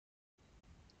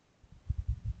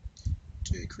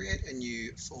To create a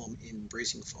new form in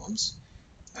BreezingForms,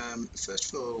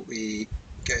 first of all we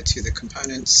go to the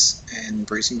Components and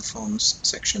BreezingForms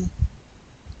section.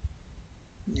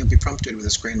 And you'll be prompted with a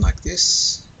screen like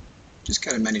this. Just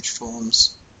go to Manage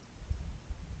Forms,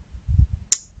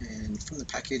 and from the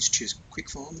package choose Quick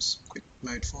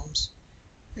Mode Forms,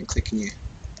 and click New.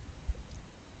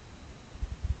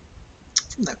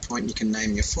 From that point you can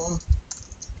name your form.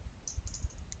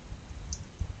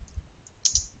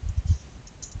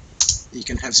 You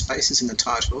can have spaces in the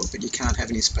title, but you can't have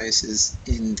any spaces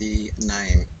in the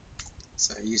name,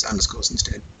 so use underscores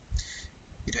instead.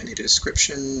 You don't need a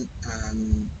description.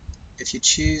 If you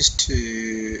choose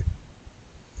to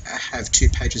have 2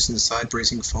 pages inside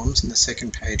BreezingForms, and the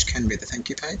second page can be the thank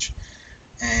you page,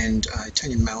 and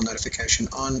turn your mail notification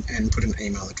on and put an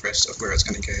email address of where it's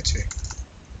going to go to.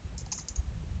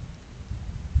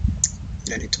 You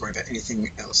don't need to worry about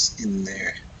anything else in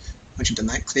there. Once you've done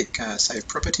that, click Save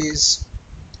Properties.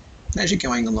 And as you're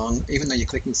going along, even though you're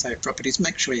clicking Save Properties,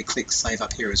 make sure you click Save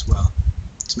up here as well,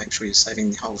 to make sure you're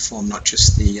saving the whole form, not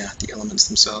just the elements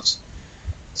themselves.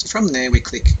 So from there we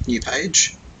click New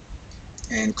Page,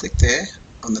 and click there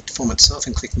on the form itself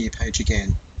and click New Page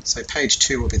again. So page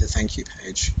 2 will be the thank you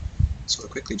page. So I'll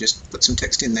quickly just put some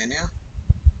text in there now.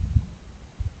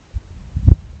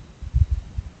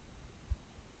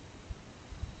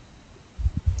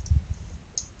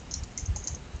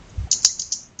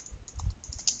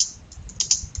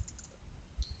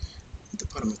 At the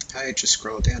bottom of the page, just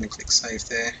scroll down and click Save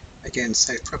there. Again,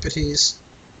 Save Properties,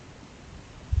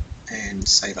 and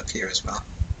save up here as well.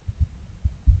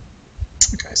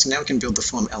 Okay, so now we can build the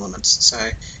form elements.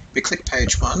 So we click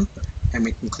page 1 and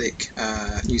we can click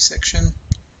New Section.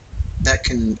 That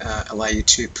can allow you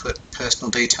to put personal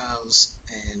details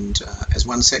and as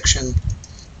one section.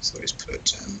 So we'll just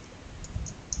put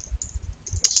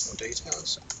personal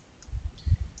details.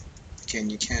 Again,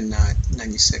 you can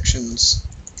name your sections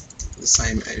the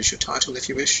same as your title if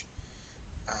you wish.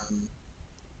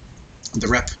 The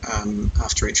wrap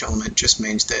after each element just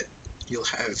means that you'll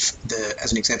have,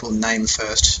 as an example, name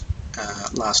first,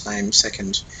 last name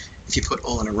second. If you put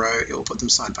all in a row, it will put them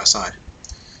side by side.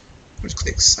 We'll just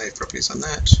click Save Properties on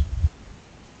that,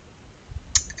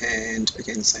 and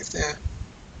again save there.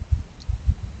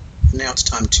 Now it's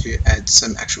time to add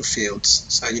some actual fields.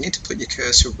 So you need to put your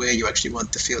cursor where you actually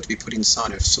want the field to be put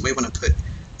inside of. So we want to put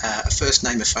a first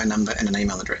name, a phone number, and an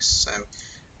email address. So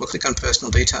we'll click on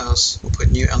Personal Details, we'll put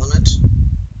New Element.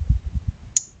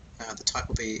 The type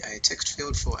will be a text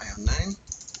field for our name.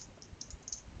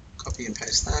 Copy and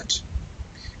paste that.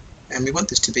 And we want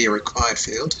this to be a required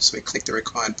field, so we click the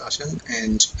required button,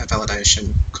 and a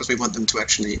validation, because we want them to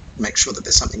actually make sure that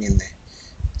there's something in there.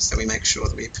 So we make sure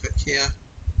that we put here,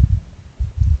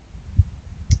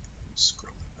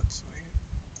 scroll that up for you,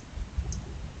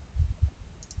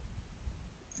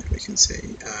 and we can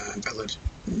see valid,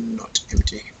 not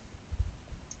empty.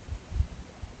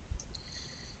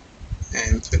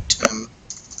 And put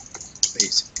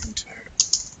please enter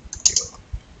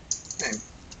your name.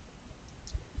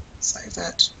 Save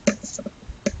that.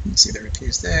 You can see there it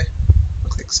appears there.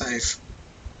 We'll click Save.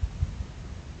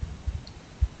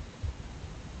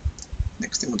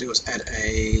 Next thing we'll do is add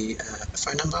a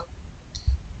phone number.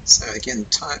 So again,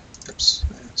 type,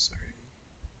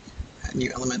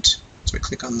 new element. So we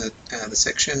click on the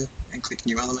section and click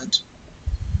New Element.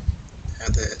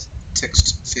 The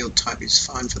text field type is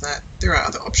fine for that. There are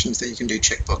other options that you can do,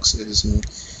 checkboxes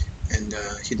and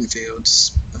hidden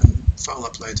fields, file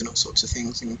uploads and all sorts of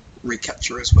things, and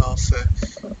reCAPTCHA as well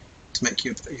to make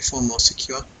your form more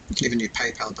secure. You can even do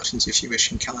PayPal buttons if you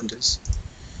wish, and calendars.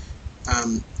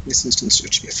 In this instance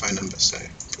it should be a phone number, so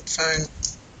put phone,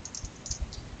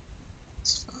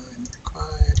 it's fine,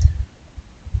 required,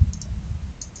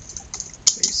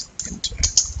 please enter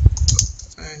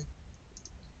phone,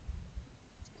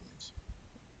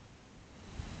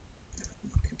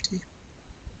 not empty,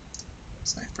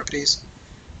 save properties,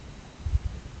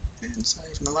 and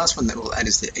save. And the last one that we'll add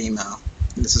is the email.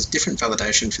 And this is different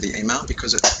validation for the email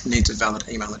because it needs a valid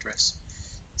email address.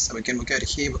 So again, we'll go to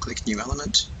here, we'll click New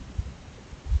Element.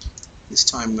 This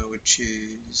time we would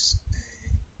choose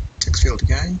a text field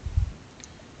again,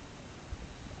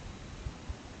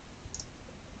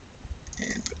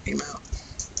 and put email.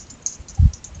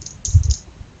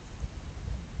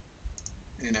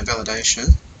 And in our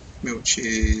validation, we will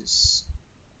choose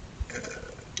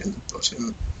down the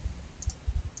bottom,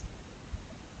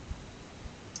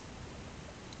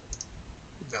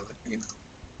 valid email.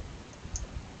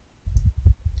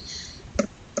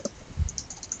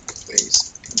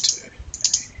 Please enter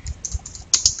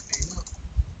email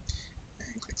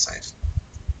and click Save.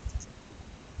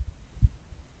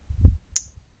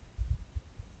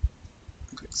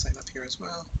 save up here as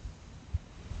well.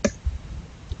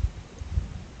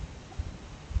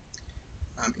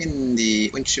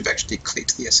 Once you've actually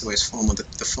clicked the SOS form or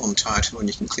the form title, and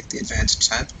you can click the Advanced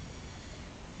tab,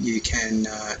 you can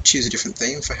choose a different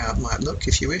theme for how it might look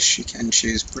if you wish. You can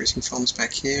choose BreezingForms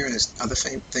back here, and there's other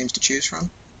themes to choose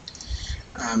from.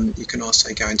 You can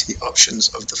also go into the options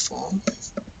of the form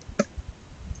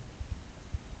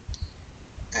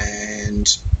and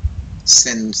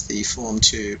send the form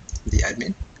to the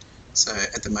admin. So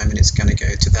at the moment it's going to go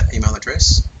to that email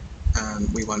address.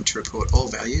 We want to report all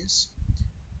values,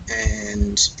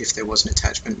 and if there was an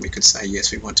attachment, we could say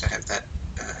yes, we want to have that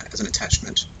as an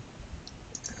attachment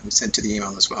sent to the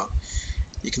email as well.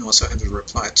 You can also have a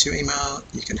reply to email.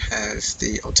 You can have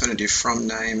the alternative from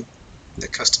name, the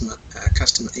customer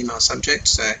email subject,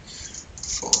 so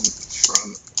form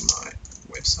from my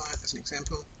website as an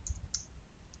example.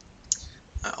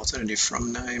 Alternative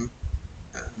from name.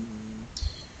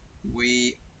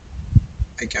 We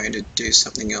are going to do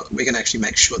something else. We're going to actually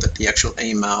make sure that the actual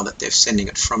email that they're sending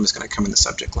it from is going to come in the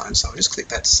subject line. So I'll just click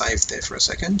that save there for a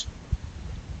second.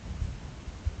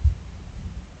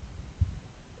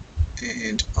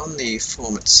 And on the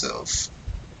form itself,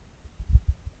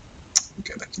 we'll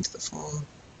go back into the form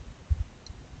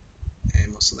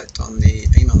and we'll select on the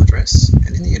email address,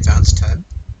 and in the Advanced tab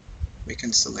we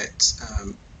can select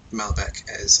mailback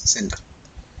as sender.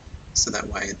 So that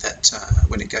way that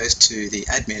when it goes to the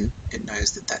admin, it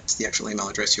knows that that's the actual email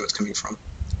address you're coming from.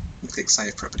 And click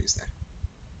Save Properties there.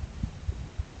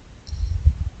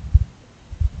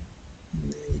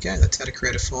 And there you go, that's how to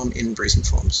create a form in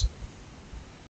BreezingForms.